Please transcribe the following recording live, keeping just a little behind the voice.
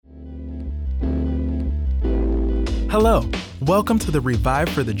Hello, welcome to the Revive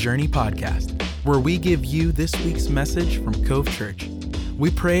for the Journey podcast, where we give you this week's message from Cove Church.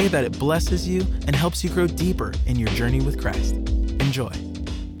 We pray that it blesses you and helps you grow deeper in your journey with Christ. Enjoy.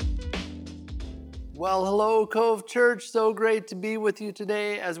 Well, hello, Cove Church. So great to be with you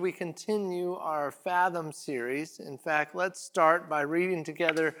today as we continue our Fathom series. In fact, let's start by reading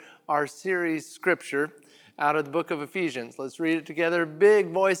together our series scripture out of the book of Ephesians. Let's read it together. Big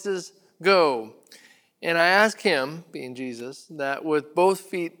voices, go. And I ask him, being Jesus, that with both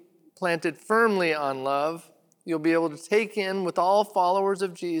feet planted firmly on love, you'll be able to take in with all followers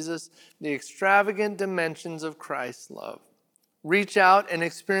of Jesus the extravagant dimensions of Christ's love. Reach out and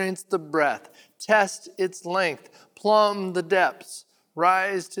experience the breadth, test its length, plumb the depths,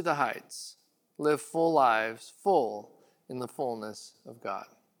 rise to the heights, live full lives, full in the fullness of God.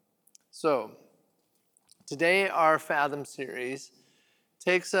 So, today our Fathom series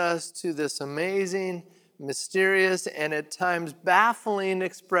takes us to this amazing, mysterious, and at times baffling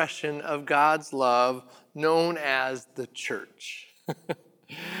expression of God's love known as the church.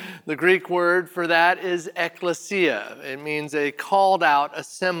 The Greek word for that is ecclesia. It means a called out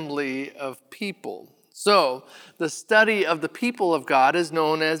assembly of people. So, the study of the people of God is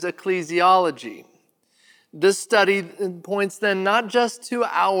known as ecclesiology. This study points then not just to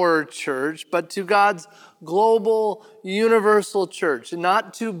our church, but to God's global, universal church,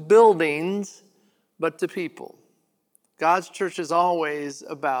 not to buildings, but to people. God's church is always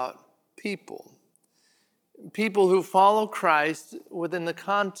about people. People who follow Christ within the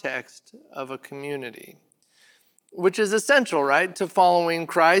context of a community, which is essential, right, to following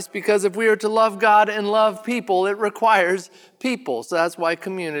Christ, because if we are to love God and love people, it requires people. So that's why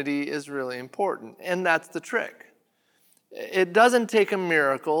community is really important, and that's the trick. It doesn't take a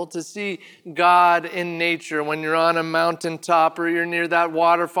miracle to see God in nature when you're on a mountaintop or you're near that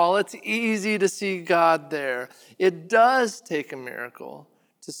waterfall. It's easy to see God there. It does take a miracle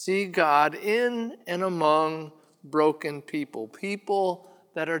to see God in and among broken people, people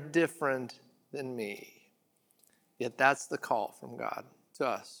that are different than me. Yet that's the call from God to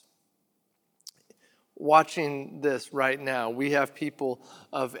us. Watching this right now, we have people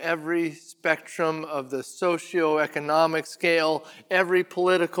of every spectrum of the socioeconomic scale, every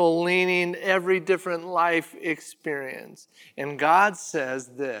political leaning, every different life experience. And God says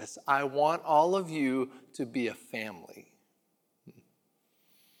this: I want all of you to be a family.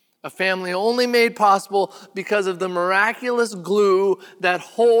 A family only made possible because of the miraculous glue that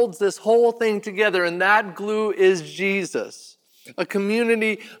holds this whole thing together, and that glue is Jesus. A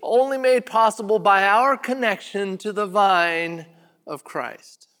community only made possible by our connection to the vine of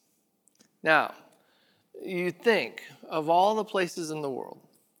Christ. Now, you think of all the places in the world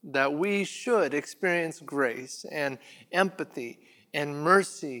that we should experience grace and empathy and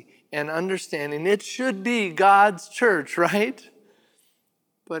mercy and understanding. It should be God's church, right?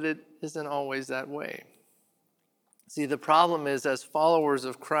 But it isn't always that way. See, the problem is, as followers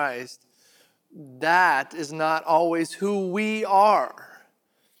of Christ, that is not always who we are.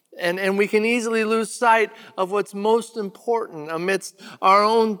 And we can easily lose sight of what's most important amidst our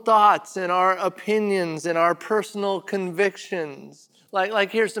own thoughts and our opinions and our personal convictions.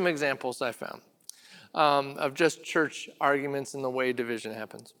 Like here's some examples I found of just church arguments and the way division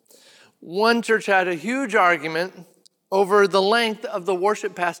happens. One church had a huge argument over the length of the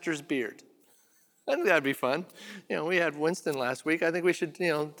worship pastor's beard. I think that'd be fun. We had Winston last week. I think we should,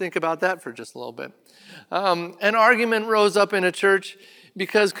 think about that for just a little bit. An argument rose up in a church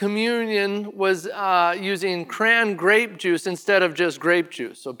because communion was using cran grape juice instead of just grape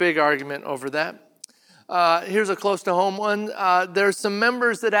juice. So big argument over that. Here's a close to home one. There's some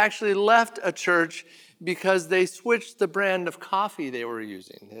members that actually left a church because they switched the brand of coffee they were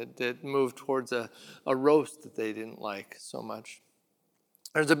using. It moved towards a roast that they didn't like so much.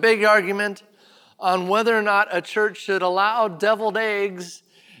 There's a big argument on whether or not a church should allow deviled eggs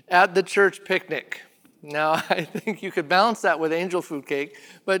at the church picnic. Now, I think you could balance that with angel food cake,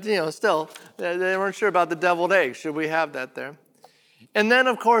 but still, they weren't sure about the deviled eggs. Should we have that there? And then,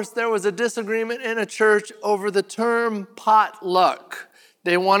 of course, there was a disagreement in a church over the term potluck.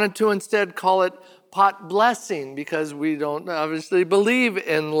 They wanted to instead call it pot blessing because we don't obviously believe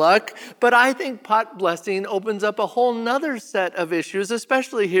in luck. But I think pot blessing opens up a whole nother set of issues,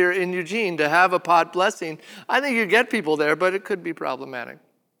 especially here in Eugene, to have a pot blessing. I think you get people there, but it could be problematic.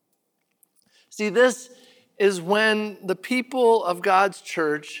 See, this is when the people of God's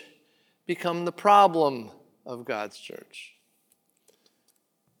church become the problem of God's church.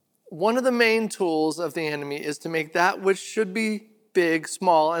 One of the main tools of the enemy is to make that which should be big,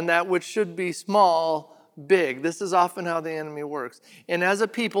 small, and that which should be small, big. This is often how the enemy works. And as a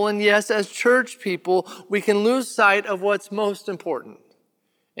people, and yes, as church people, we can lose sight of what's most important.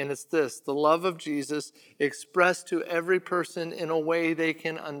 And it's this: the love of Jesus expressed to every person in a way they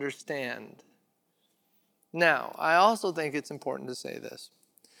can understand. Now, I also think it's important to say this,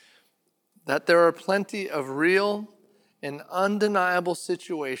 that there are plenty of real and undeniable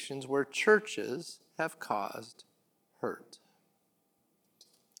situations where churches have caused hurt.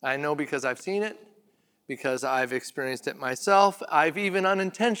 I know because I've seen it, because I've experienced it myself. I've even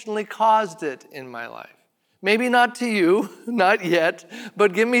unintentionally caused it in my life. Maybe not to you, not yet,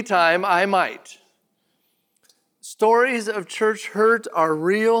 but give me time, I might. Stories of church hurt are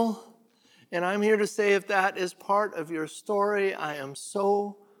real, and I'm here to say if that is part of your story, I am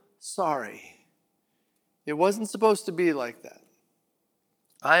so sorry. It wasn't supposed to be like that.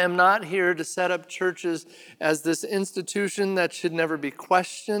 I am not here to set up churches as this institution that should never be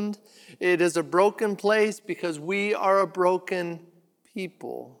questioned. It is a broken place because we are a broken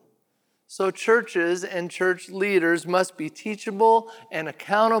people. So churches and church leaders must be teachable and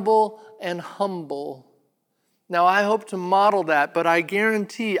accountable and humble. Now, I hope to model that, but I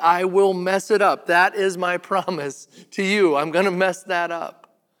guarantee I will mess it up. That is my promise to you. I'm going to mess that up.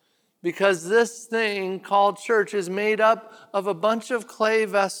 Because this thing called church is made up of a bunch of clay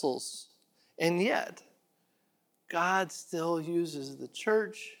vessels. And yet, God still uses the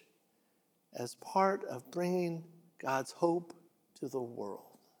church as part of bringing God's hope to the world.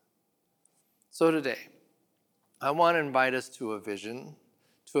 So today, I want to invite us to a vision,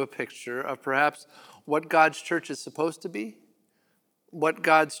 to a picture of perhaps what God's church is supposed to be, what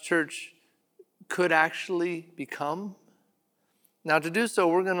God's church could actually become. Now, to do so,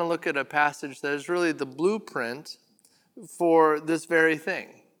 we're going to look at a passage that is really the blueprint for this very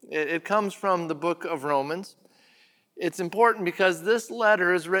thing. It comes from the book of Romans. It's important because this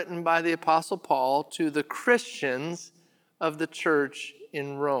letter is written by the Apostle Paul to the Christians of the church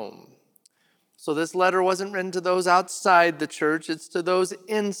in Rome. So this letter wasn't written to those outside the church. It's to those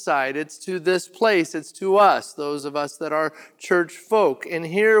inside. It's to this place. It's to us, those of us that are church folk. And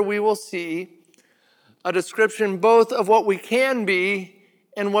here we will see a description both of what we can be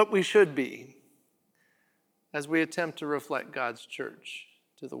and what we should be as we attempt to reflect God's church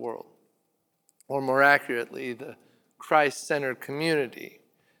to the world. Or more accurately, the Christ-centered community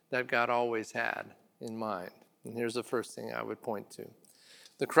that God always had in mind. And here's the first thing I would point to.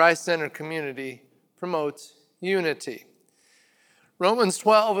 The Christ-centered community promotes unity. Romans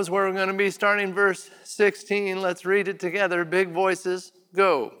 12 is where we're going to be starting verse 16. Let's read it together. Big voices,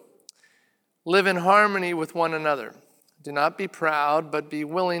 go. Live in harmony with one another. Do not be proud, but be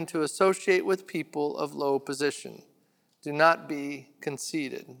willing to associate with people of low position. Do not be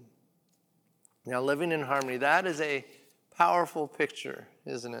conceited. Now, living in harmony, that is a powerful picture,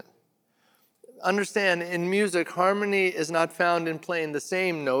 isn't it? Understand, in music, harmony is not found in playing the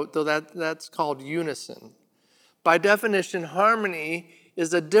same note, though that's called unison. By definition, harmony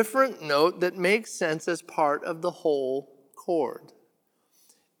is a different note that makes sense as part of the whole chord.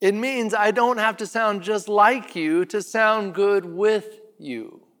 It means I don't have to sound just like you to sound good with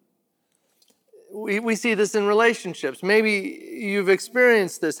you. We see this in relationships. Maybe you've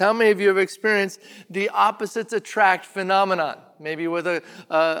experienced this. How many of you have experienced the opposites attract phenomenon? Maybe with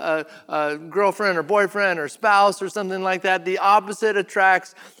a girlfriend or boyfriend or spouse or something like that. The opposite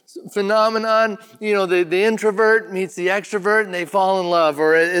attracts phenomenon. You know, the introvert meets the extrovert and they fall in love.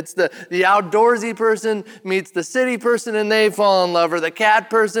 Or it's the outdoorsy person meets the city person and they fall in love. Or the cat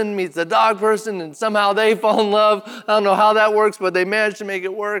person meets the dog person and somehow they fall in love. I don't know how that works, but they manage to make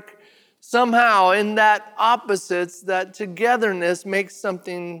it work. Somehow in that opposites, that togetherness makes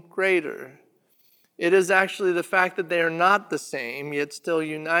something greater. It is actually the fact that they are not the same, yet still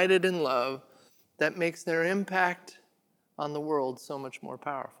united in love, that makes their impact on the world so much more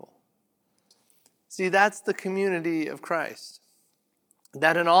powerful. See, that's the community of Christ.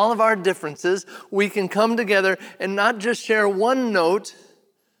 That in all of our differences, we can come together and not just share one note,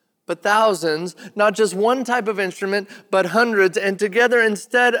 but thousands, not just one type of instrument, but hundreds, and together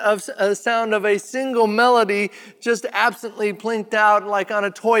instead of a sound of a single melody just absently plinked out like on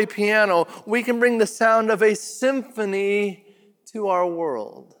a toy piano, we can bring the sound of a symphony to our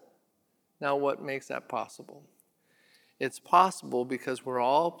world. Now, what makes that possible? It's possible because we're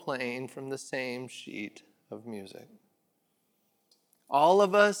all playing from the same sheet of music. All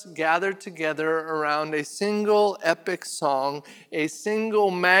of us gathered together around a single epic song, a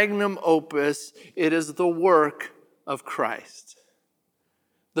single magnum opus. It is the work of Christ.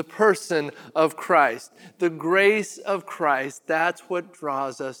 The person of Christ. The grace of Christ. That's what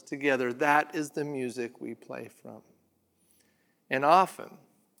draws us together. That is the music we play from. And often,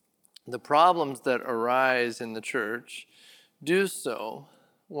 The problems that arise in the church do so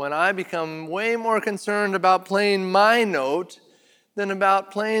when I become way more concerned about playing my note than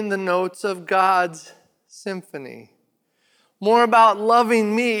about playing the notes of God's symphony. More about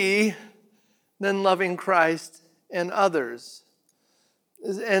loving me than loving Christ and others.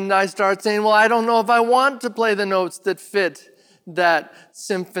 And I start saying, well, I don't know if I want to play the notes that fit that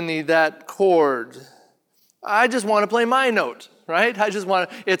symphony, that chord. I just want to play my note, right?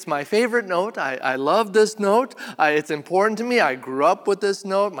 It's my favorite note. I love this note. It's important to me. I grew up with this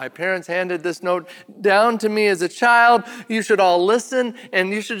note. My parents handed this note down to me as a child. You should all listen, and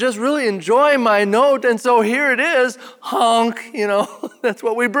you should just really enjoy my note. And so here it is, honk, that's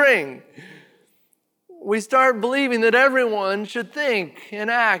what we bring. We start believing that everyone should think and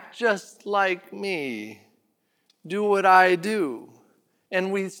act just like me, do what I do.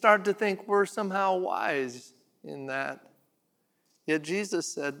 And we start to think we're somehow wise in that. Yet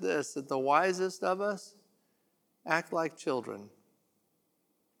Jesus said this, that the wisest of us act like children.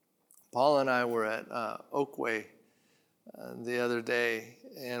 Paul and I were at Oakway the other day,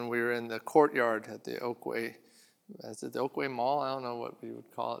 and we were in the courtyard at the Oakway. Is it the Oakway Mall? I don't know what we would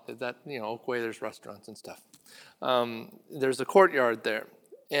call it. Oakway, there's restaurants and stuff. There's a courtyard there.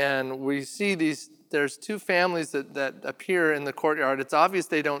 And we see there's two families that appear in the courtyard. It's obvious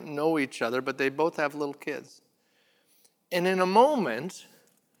they don't know each other, but they both have little kids. And in a moment,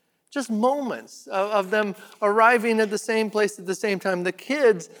 just moments of them arriving at the same place at the same time, the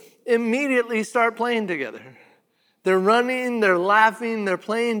kids immediately start playing together. They're running, they're laughing, they're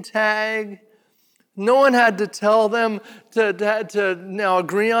playing tag. No one had to tell them to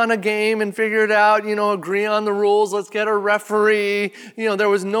agree on a game and figure it out, agree on the rules, let's get a referee.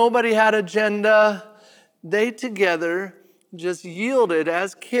 Nobody had agenda. They together just yielded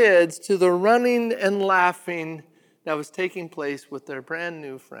as kids to the running and laughing that was taking place with their brand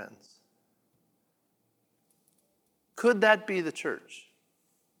new friends. Could that be the church?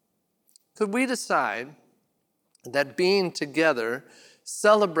 Could we decide that being together,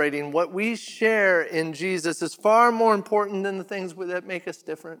 celebrating what we share in Jesus is far more important than the things that make us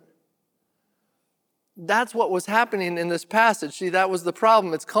different? That's what was happening in this passage. See, that was the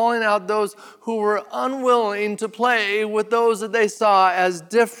problem. It's calling out those who were unwilling to play with those that they saw as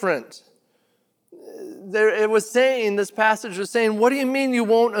different. This passage was saying, what do you mean you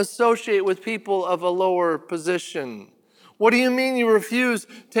won't associate with people of a lower position? What do you mean you refuse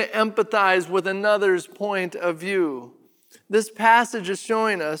to empathize with another's point of view? This passage is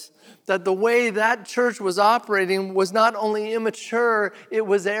showing us that the way that church was operating was not only immature, it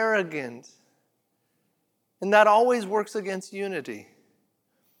was arrogant. And that always works against unity.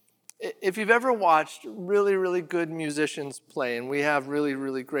 If you've ever watched really, really good musicians play, and we have really,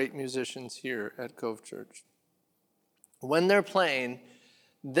 really great musicians here at Cove Church, when they're playing,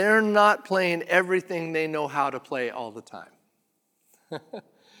 they're not playing everything they know how to play all the time.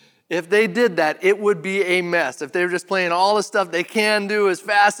 If they did that, it would be a mess. If they were just playing all the stuff they can do as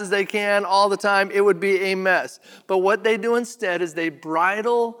fast as they can all the time, it would be a mess. But what they do instead is they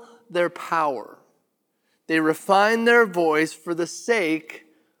bridle their power. They refine their voice for the sake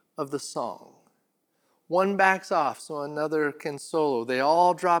of the song. One backs off so another can solo. They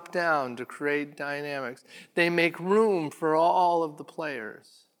all drop down to create dynamics. They make room for all of the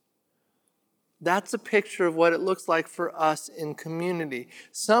players. That's a picture of what it looks like for us in community.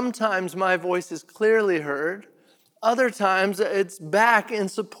 Sometimes my voice is clearly heard. Other times it's back in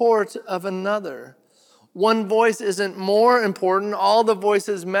support of another. One voice isn't more important. All the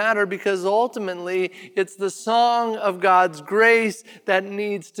voices matter because ultimately it's the song of God's grace that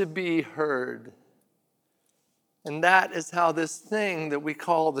needs to be heard. And that is how this thing that we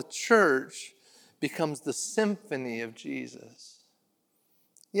call the church becomes the symphony of Jesus.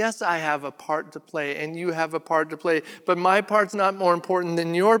 Yes, I have a part to play, and you have a part to play, but my part's not more important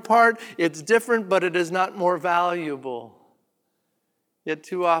than your part. It's different, but it is not more valuable. Yet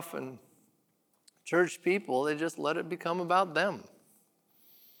too often, church people, they just let it become about them.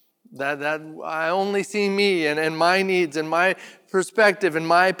 That I only see me and my needs and my perspective and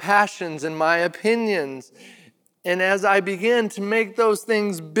my passions and my opinions. And as I begin to make those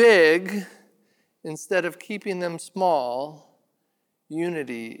things big, instead of keeping them small,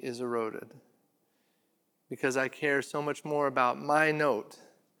 unity is eroded. Because I care so much more about my note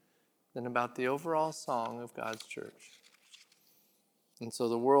than about the overall song of God's church. And so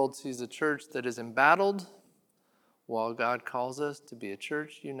the world sees a church that is embattled, while God calls us to be a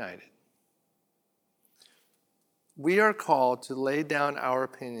church united. We are called to lay down our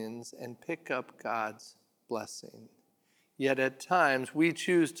opinions and pick up God's blessing. Yet at times we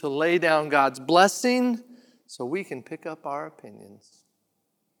choose to lay down God's blessing so we can pick up our opinions.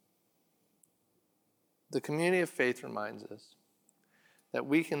 The community of faith reminds us that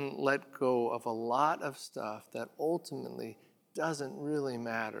we can let go of a lot of stuff that ultimately doesn't really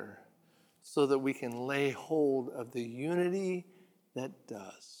matter so that we can lay hold of the unity that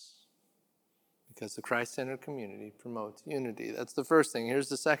does. Because the Christ-centered community promotes unity. That's the first thing. Here's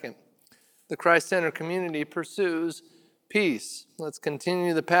the second. The Christ-centered community pursues peace. Let's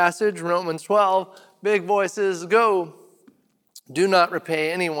continue the passage. Romans 12, big voices, go. Do not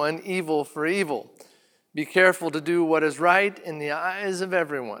repay anyone evil for evil. Be careful to do what is right in the eyes of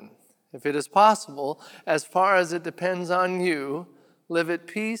everyone. If it is possible, as far as it depends on you, live at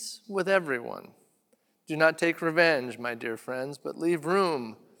peace with everyone. Do not take revenge, my dear friends, but leave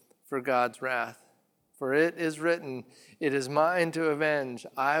room for God's wrath. For it is written, it is mine to avenge,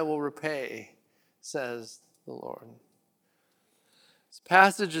 I will repay, says the Lord. This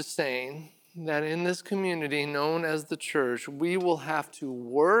passage is saying that in this community known as the church, we will have to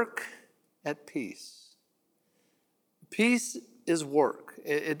work at peace. Peace is work.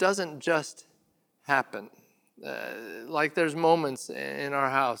 It doesn't just happen. Like there's moments in our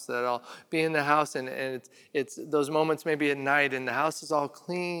house that I'll be in the house and it's those moments maybe at night and the house is all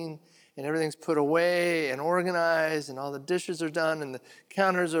clean and everything's put away and organized and all the dishes are done and the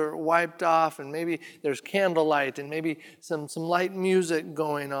counters are wiped off and maybe there's candlelight and maybe some light music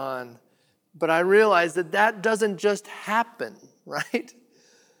going on. But I realize that doesn't just happen, right?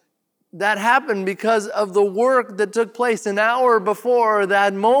 That happened because of the work that took place an hour before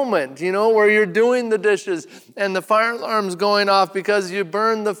that moment, where you're doing the dishes and the fire alarm's going off because you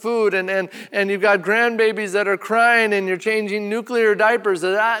burned the food and you've got grandbabies that are crying and you're changing nuclear diapers.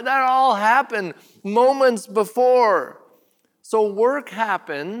 That all happened moments before. So work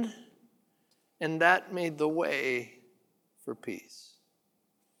happened, and that made the way for peace.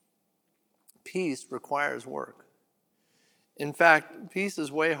 Peace requires work. In fact, peace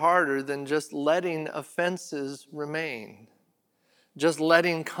is way harder than just letting offenses remain, just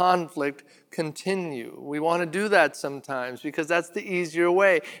letting conflict continue. We want to do that sometimes because that's the easier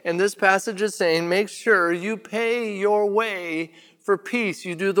way. And this passage is saying, make sure you pay your way for peace.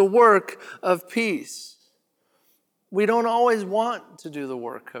 You do the work of peace. We don't always want to do the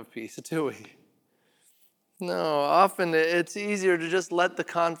work of peace, do we? No, often it's easier to just let the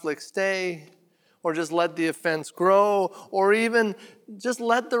conflict stay, or just let the offense grow, or even just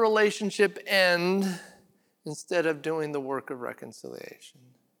let the relationship end instead of doing the work of reconciliation.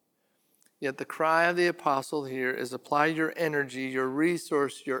 Yet the cry of the apostle here is apply your energy, your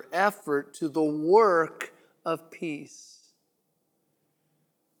resource, your effort to the work of peace.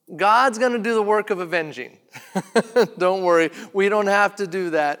 God's going to do the work of avenging. Don't worry, we don't have to do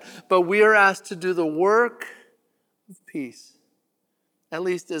that. But we are asked to do the work of peace. At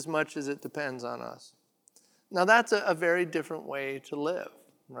least as much as it depends on us. Now that's a very different way to live,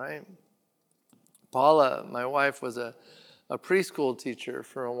 right? Paula, my wife, was a preschool teacher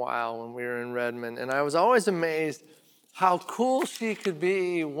for a while when we were in Redmond, and I was always amazed how cool she could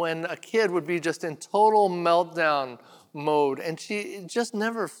be when a kid would be just in total meltdown mode, and she just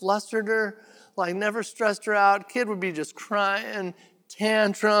never flustered her, never stressed her out. Kid would be just crying,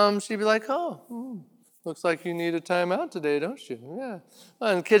 tantrums. She'd be like, looks like you need a timeout today, don't you? Yeah.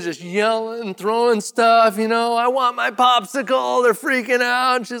 And the kid's just yelling, throwing stuff, I want my popsicle. They're freaking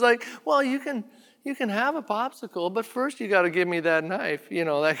out. And she's like, well, you can have a popsicle, but first you got to give me that knife,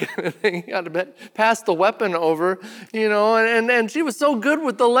 that kind of thing. You got to pass the weapon over, and she was so good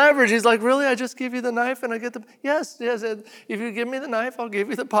with the leverage. He's like, really? I just give you the knife and I get yes. If you give me the knife, I'll give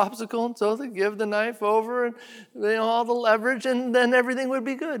you the popsicle. And so they give the knife over and all the leverage, and then everything would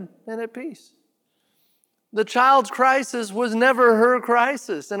be good and at peace. The child's crisis was never her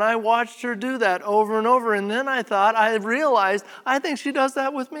crisis, and I watched her do that over and over, and then I realized, I think she does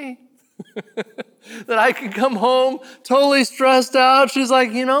that with me. That I could come home totally stressed out. She's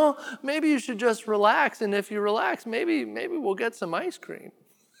like, maybe you should just relax, and if you relax, maybe we'll get some ice cream.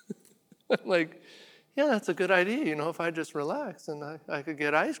 I'm like, yeah, that's a good idea, if I just relax, and I could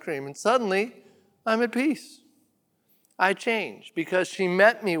get ice cream, and suddenly I'm at peace. I changed because she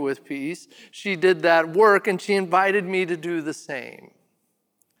met me with peace. She did that work and she invited me to do the same.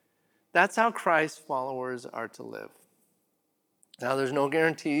 That's how Christ's followers are to live. Now, there's no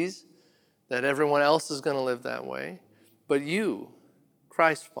guarantees that everyone else is going to live that way, but you,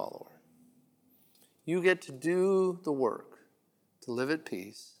 Christ follower, you get to do the work to live at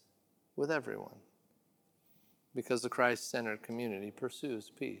peace with everyone because the Christ-centered community pursues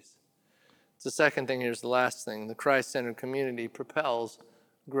peace. The second thing, here's the last thing. The Christ-centered community propels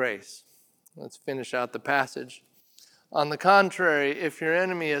grace. Let's finish out the passage. On the contrary, if your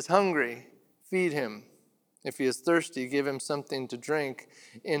enemy is hungry, feed him. If he is thirsty, give him something to drink.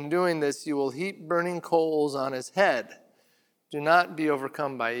 In doing this, you will heap burning coals on his head. Do not be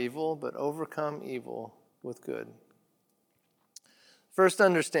overcome by evil, but overcome evil with good. First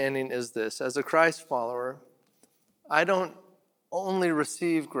understanding is this: as a Christ follower, I don't only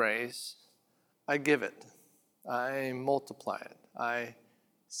receive grace, I give it. I multiply it. I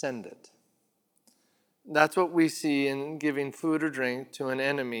send it. That's what we see in giving food or drink to an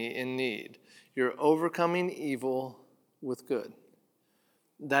enemy in need. You're overcoming evil with good.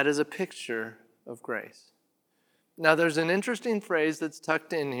 That is a picture of grace. Now, there's an interesting phrase that's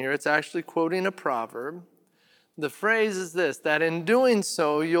tucked in here. It's actually quoting a proverb. The phrase is this: that in doing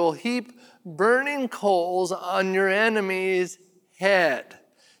so, you'll heap burning coals on your enemy's head.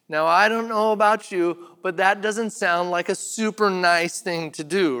 Now, I don't know about you, but that doesn't sound like a super nice thing to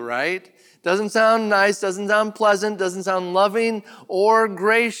do, right? Doesn't sound nice, doesn't sound pleasant, doesn't sound loving or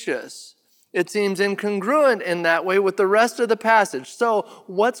gracious. It seems incongruent in that way with the rest of the passage. So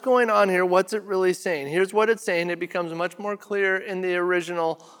what's going on here? What's it really saying? Here's what it's saying. It becomes much more clear in the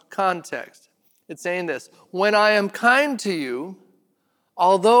original context. It's saying this: when I am kind to you,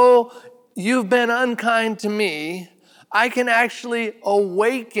 although you've been unkind to me, I can actually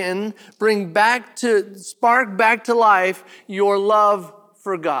awaken, spark back to life your love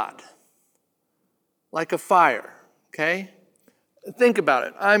for God. Like a fire, okay? Think about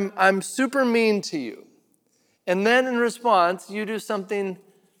it. I'm super mean to you. And then in response, you do something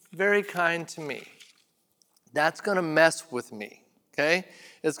very kind to me. That's going to mess with me, okay?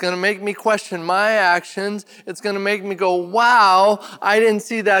 It's going to make me question my actions. It's going to make me go, wow, I didn't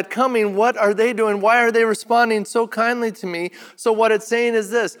see that coming. What are they doing? Why are they responding so kindly to me? So what it's saying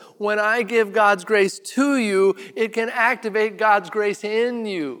is this: when I give God's grace to you, it can activate God's grace in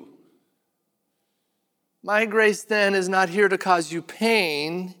you. My grace then is not here to cause you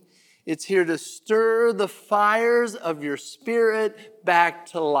pain. It's here to stir the fires of your spirit back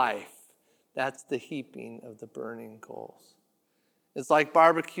to life. That's the heaping of the burning coals. It's like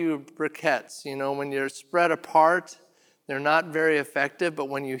barbecue briquettes. You know, when you're spread apart, they're not very effective, but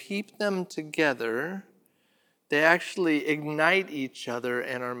when you heap them together, they actually ignite each other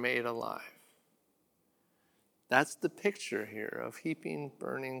and are made alive. That's the picture here of heaping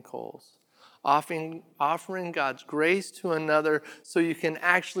burning coals. Offering God's grace to another so you can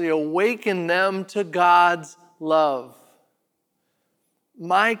actually awaken them to God's love.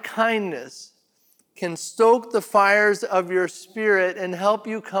 My kindness can stoke the fires of your spirit and help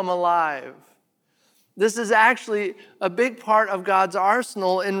you come alive. This is actually a big part of God's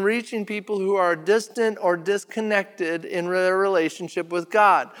arsenal in reaching people who are distant or disconnected in their relationship with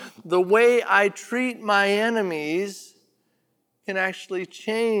God. The way I treat my enemies can actually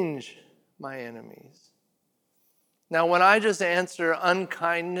change my enemies. Now, when I just answer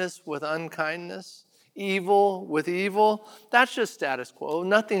unkindness with unkindness, evil with evil, that's just status quo.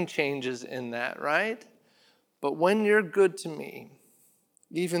 Nothing changes in that, right? But when you're good to me,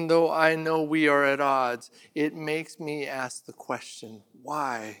 even though I know we are at odds, it makes me ask the question,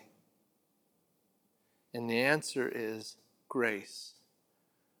 why? And the answer is grace.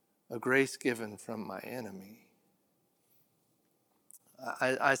 A grace given from my enemy.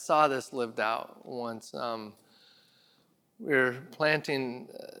 I saw this lived out once. We were planting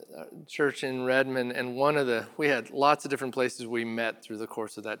a church in Redmond, and we had lots of different places we met through the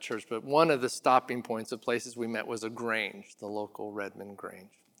course of that church, but one of the stopping points of places we met was a Grange, the local Redmond Grange.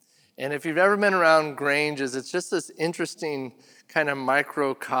 And if you've ever been around Granges, it's just this interesting kind of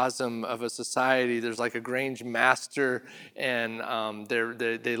microcosm of a society. There's like a Grange master, and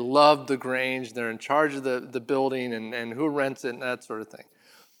they love the Grange. They're in charge of the building and who rents it and that sort of thing.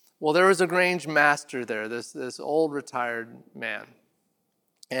 Well, there was a Grange master there, this old retired man.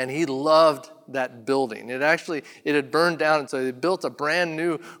 And he loved that building. It had burned down, and so they built a brand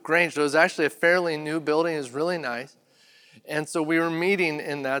new Grange. So it was actually a fairly new building. It was really nice. And so we were meeting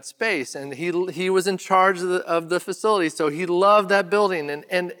in that space, and he was in charge of the facility, so he loved that building.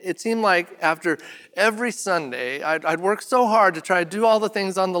 And it seemed like after every Sunday, I'd work so hard to try to do all the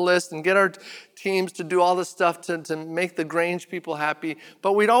things on the list and get our teams to do all the stuff to make the Grange people happy,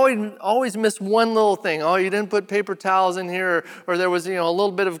 but we'd always miss one little thing. Oh, you didn't put paper towels in here, or there was a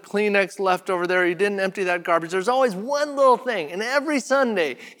little bit of Kleenex left over there. You didn't empty that garbage. There's always one little thing, and every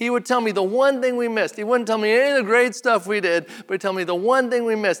Sunday he would tell me the one thing we missed. He wouldn't tell me any of the great stuff we did, but he'd tell me the one thing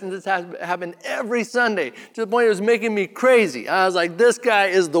we missed, and this happened every Sunday to the point it was making me crazy. I was like, this guy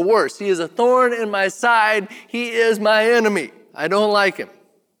is the worst. He is a thorn in my side. He is my enemy. I don't like him.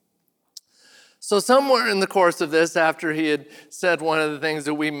 So somewhere in the course of this, after he had said one of the things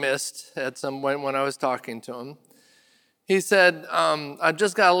that we missed at some point when I was talking to him, He said, I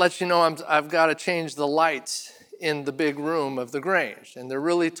just got to let you know I've got to change the lights in the big room of the Grange. And they're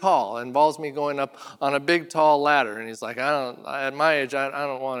really tall. It involves me going up on a big, tall ladder. And he's like, at my age, I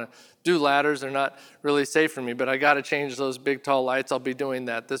don't want to do ladders. They're not really safe for me, but I got to change those big, tall lights. I'll be doing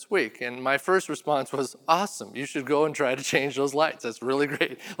that this week. And my first response was, awesome. You should go and try to change those lights. That's really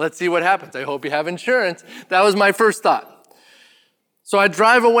great. Let's see what happens. I hope you have insurance. That was my first thought. So I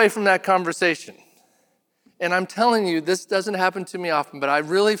drive away from that conversation. And I'm telling you, this doesn't happen to me often, but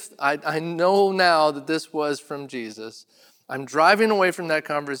I know now that this was from Jesus. I'm driving away from that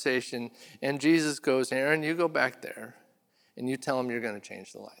conversation, and Jesus goes, Aaron, you go back there, and you tell him you're going to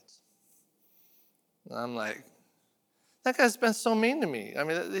change the lights. And I'm like, that guy's been so mean to me. I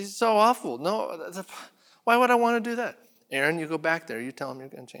mean, he's so awful. No, why would I want to do that? Aaron, you go back there, you tell him you're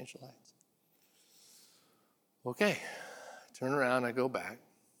going to change the lights. Okay, I turn around, I go back.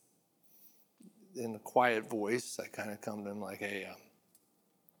 In a quiet voice, I kind of come to him like, hey,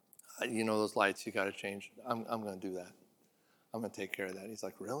 you know those lights, you got to change. I'm going to do that. I'm going to take care of that. He's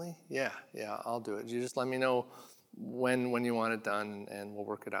like, really? Yeah, I'll do it. You just let me know when you want it done, and we'll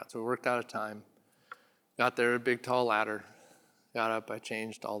work it out. So we worked out a time. Got there, a big, tall ladder. Got up, I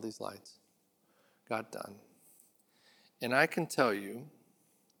changed all these lights. Got done. And I can tell you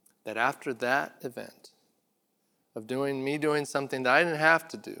that after that event of me doing something that I didn't have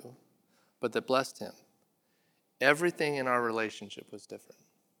to do, but that blessed him, everything in our relationship was different.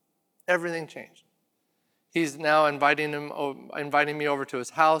 Everything changed. He's now inviting me over to his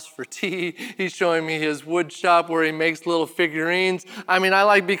house for tea. He's showing me his wood shop where he makes little figurines. I mean,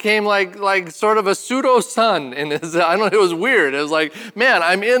 I became like sort of a pseudo son in his. I don't know. It was weird. It was like, man,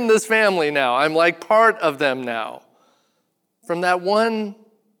 I'm in this family now. I'm like part of them now. From that one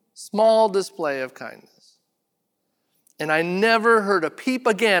small display of kindness. And I never heard a peep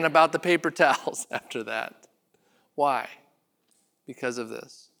again about the paper towels after that. Why? Because of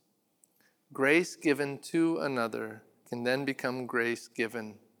this. Grace given to another can then become grace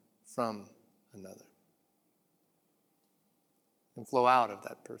given from another. And flow out of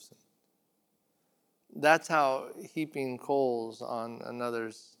that person. That's how heaping coals on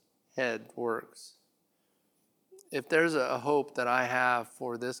another's head works. If there's a hope that I have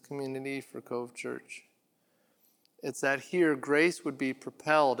for this community, for Cove Church, it's that here grace would be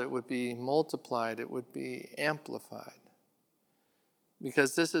propelled, it would be multiplied, it would be amplified.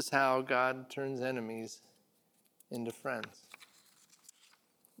 Because this is how God turns enemies into friends.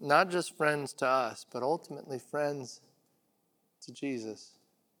 Not just friends to us, but ultimately friends to Jesus.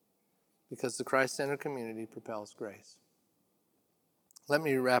 Because the Christ-centered community propels grace. Let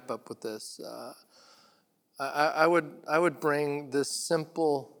me wrap up with this. I would bring this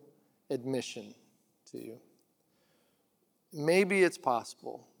simple admission to you. Maybe it's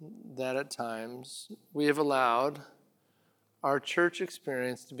possible that at times we have allowed our church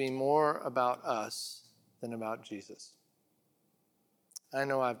experience to be more about us than about Jesus. I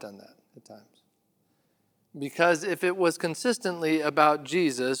know I've done that at times. Because if it was consistently about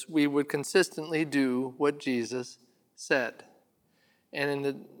Jesus, we would consistently do what Jesus said. And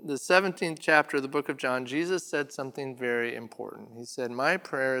in the 17th chapter of the book of John, Jesus said something very important. He said, my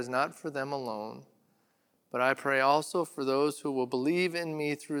prayer is not for them alone, but I pray also for those who will believe in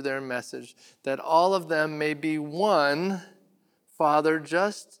me through their message, that all of them may be one, Father,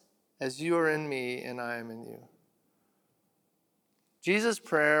 just as you are in me and I am in you. Jesus'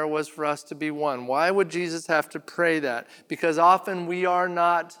 prayer was for us to be one. Why would Jesus have to pray that? Because often we are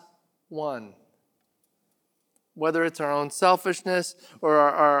not one. Whether it's our own selfishness or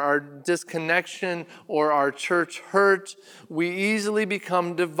our disconnection or our church hurt, we easily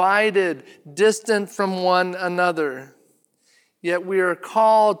become divided, distant from one another. Yet we are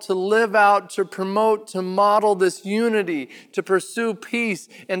called to live out, to promote, to model this unity, to pursue peace,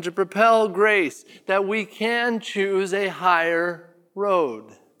 and to propel grace, that we can choose a higher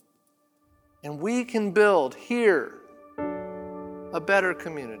road. And we can build here a better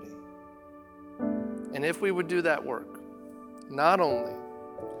community. And if we would do that work, not only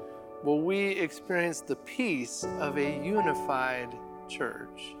will we experience the peace of a unified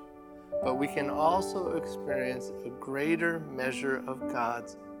church, but we can also experience a greater measure of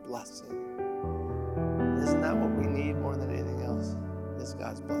God's blessing. Isn't that what we need more than anything else? Is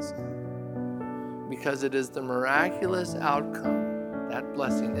God's blessing. Because it is the miraculous outcome, that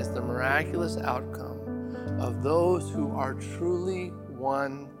blessing is the miraculous outcome of those who are truly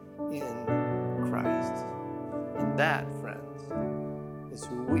one in Christ. And that, friends, is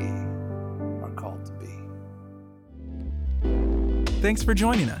who we are called to be. Thanks for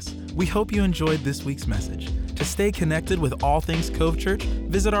joining us. We hope you enjoyed this week's message. To stay connected with all things Cove Church,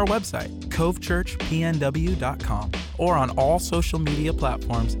 visit our website, covechurchpnw.com, or on all social media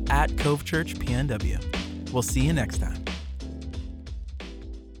platforms at Cove Church PNW. We'll see you next time.